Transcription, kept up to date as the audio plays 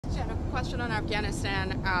question on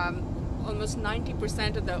Afghanistan. Almost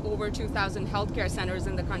 90% of the over 2,000 healthcare centers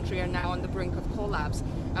in the country are now on the brink of collapse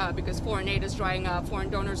because foreign aid is drying up.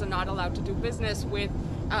 Foreign donors are not allowed to do business with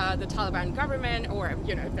the Taliban government, or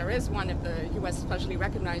if there is one, if the U.S. especially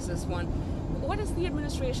recognizes one. What is the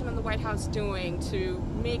administration and the White House doing to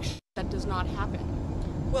make sure that does not happen?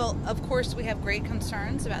 Well, of course, we have great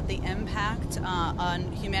concerns about the impact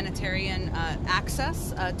on humanitarian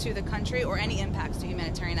access to the country, or any impacts to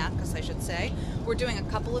humanitarian access, I should say. We're doing a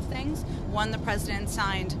couple of things. One, the president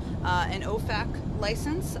signed an OFAC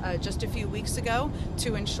license just a few weeks ago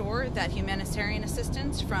to ensure that humanitarian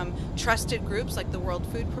assistance from trusted groups like the World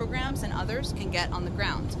Food Programs and others can get on the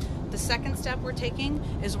ground. The second step we're taking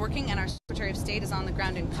is working, and our Secretary of State is on the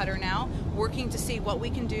ground in Qatar now, working to see what we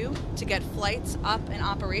can do to get flights up and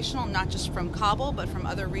operational, not just from Kabul, but from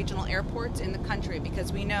other regional airports in the country,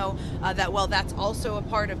 because we know that while that's also a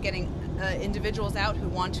part of getting individuals out who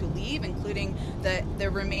want to leave, including the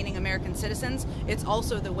remaining American citizens, it's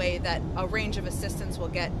also the way that a range of assistance will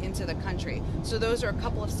get into the country. So those are a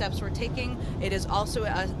couple of steps we're taking. It is also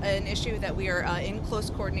an issue that we are in close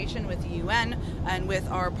coordination with the UN and with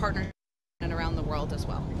our partners and around the world as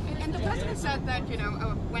well. And the president said that,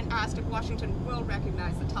 when asked if Washington will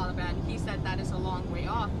recognize the Taliban, he said that is a long way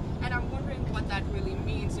off. And I'm wondering what that really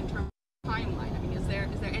means in terms of timeline. I mean, is there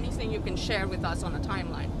anything you can share with us on a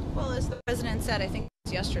timeline? Well, as the president said, I think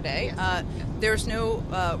yesterday, yes. There's no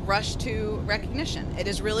rush to recognition. It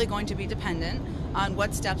is really going to be dependent on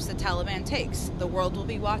what steps the Taliban takes. The world will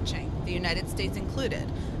be watching, the United States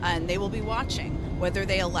included, and they will be watching whether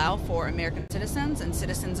they allow for American citizens and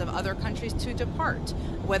citizens of other countries to depart,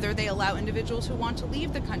 whether they allow individuals who want to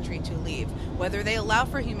leave the country to leave, whether they allow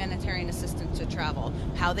for humanitarian assistance to travel,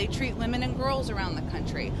 how they treat women and girls around the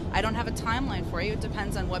country. I don't have a timeline for you. It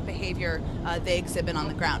depends on what behavior they exhibit on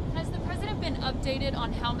the ground. Has the president been updated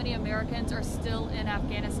on how many Americans are still in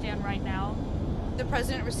Afghanistan right now? The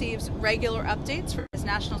president receives regular updates from his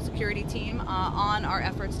national security team on our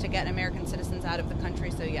efforts to get American citizens out of the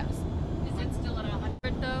country, so yes. Is it still at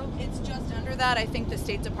 100 though? It's just under that. I think the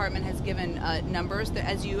State Department has given numbers that,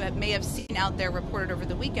 as you may have seen out there reported over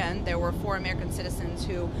the weekend, there were 4 American citizens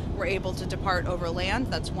who were able to depart over land.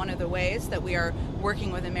 That's one of the ways that we are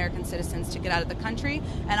working with American citizens to get out of the country.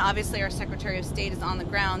 And obviously our Secretary of State is on the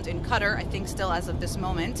ground in Qatar, I think still as of this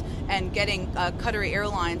moment, and getting Qatari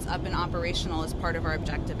Airlines up and operational is part of our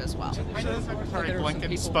objective as well. I know Secretary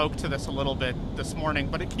Blinken spoke to this a little bit this morning,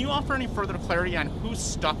 but can you offer any further clarity on who's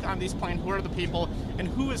stuck on these planes, who are the people, and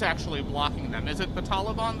who is actually blocking them? Is it the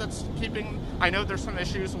Taliban that's keeping... I know there's some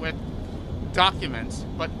issues with documents,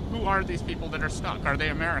 but who are these people that are stuck? Are they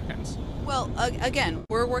Americans? Well, again,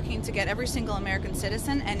 we're working to get every single American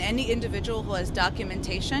citizen and any individual who has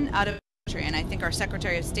documentation out of the country. And I think our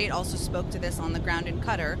Secretary of State also spoke to this on the ground in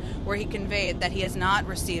Qatar, where he conveyed that he has not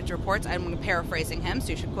received reports, I'm paraphrasing him, so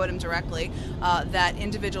you should quote him directly, that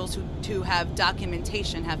individuals who have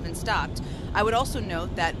documentation have been stopped. I would also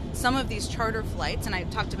note that some of these charter flights, and I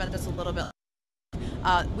talked about this a little bit,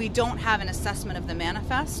 we don't have an assessment of the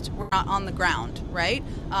manifest. We're not on the ground, right?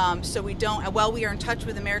 So we don't, while we are in touch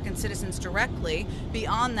with American citizens directly,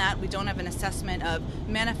 beyond that, we don't have an assessment of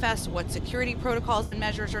manifest, what security protocols and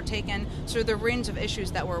measures are taken, so the range of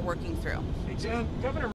issues that we're working through. Governor